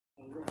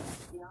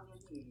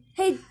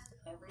Hey,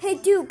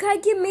 dude, can I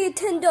get me a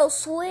Nintendo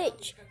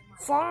Switch?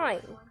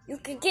 Fine, you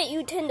can get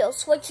you a Nintendo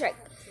Switch at...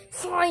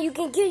 Fine, you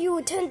can get you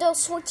a Nintendo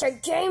Switch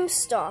at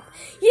GameStop.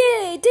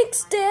 Yay,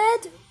 thanks,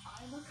 Dad.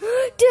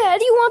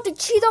 Dad, you want to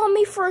cheat on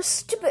me for a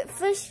stupid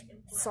fish?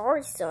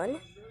 Sorry, son.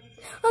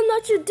 I'm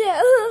not your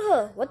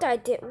dad. What did I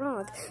do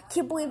wrong?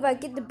 Can't believe I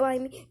get to buy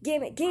me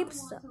game at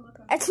GameStop.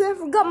 Actually, I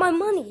forgot my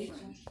money.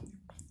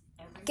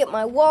 Get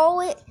my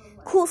wallet.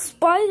 Cool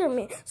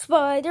Spider-Man.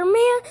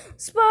 Spider-Man.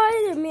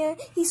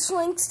 He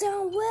slings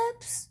down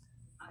webs.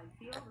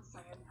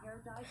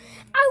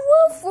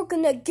 I love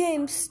working at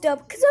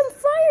GameStop because I'm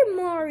Fire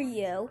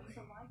Mario.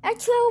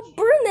 Actually, I'll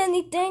burn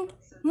anything.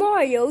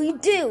 Mario, you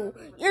do.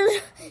 You're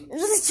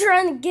just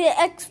trying to get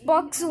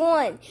Xbox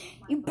One.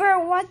 You better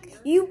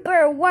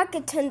whack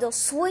a Nintendo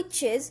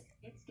Switches.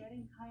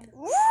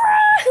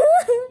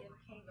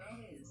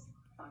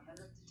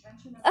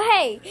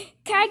 Hey,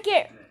 can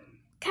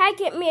I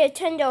get me a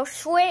Nintendo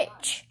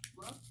Switch?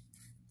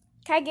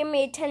 Can I get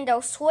me a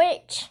Nintendo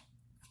Switch?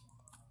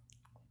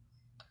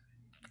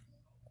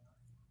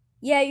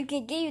 Yeah, you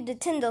can get you the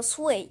Nintendo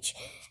Switch.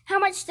 How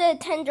much does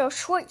the Nintendo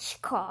Switch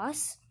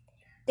cost?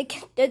 The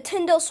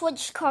Nintendo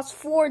Switch costs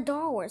 $4.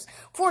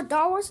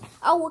 $4?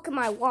 I'll look at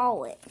my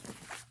wallet.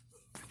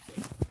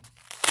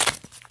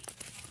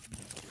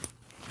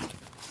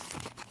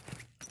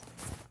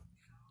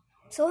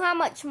 So how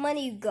much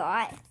money you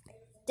got?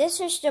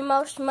 This is the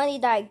most money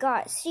that I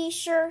got. See,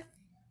 sure?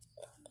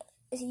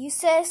 You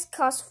said it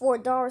costs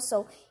 $4,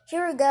 so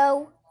here we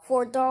go.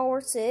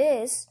 $4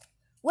 it is.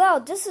 Well,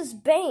 this is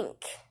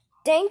bank.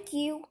 Thank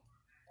you.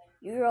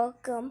 You're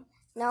welcome.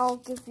 Now I'll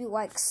give you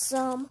like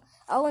some.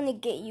 I'll only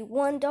get you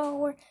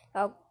 $1.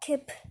 I'll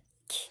keep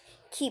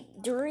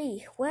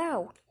 3.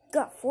 Wow,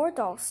 got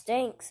 $4.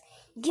 Thanks.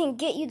 You can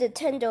get you the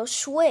Nintendo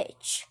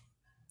Switch.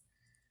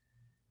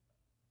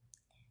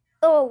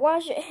 Oh, why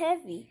is it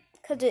heavy?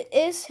 Because it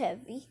is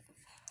heavy.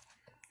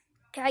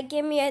 Can I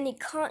get me any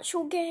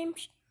console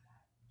games?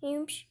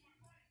 Games?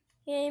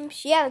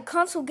 Yeah, the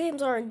console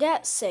games are in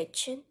that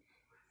section.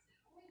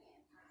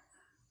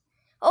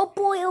 Oh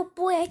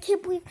boy, I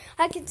can't believe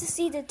I get to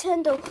see the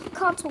Nintendo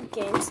console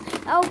games.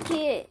 I'll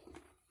get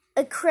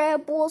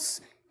Incredibles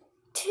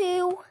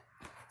 2,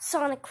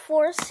 Sonic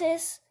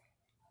Forces,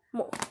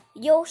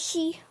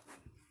 Yoshi,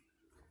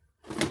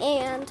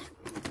 and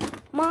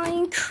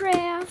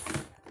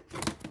Minecraft.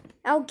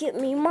 I'll get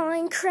me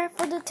Minecraft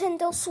for the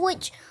Nintendo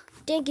Switch.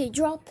 Then get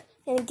dropped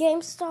in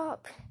GameStop.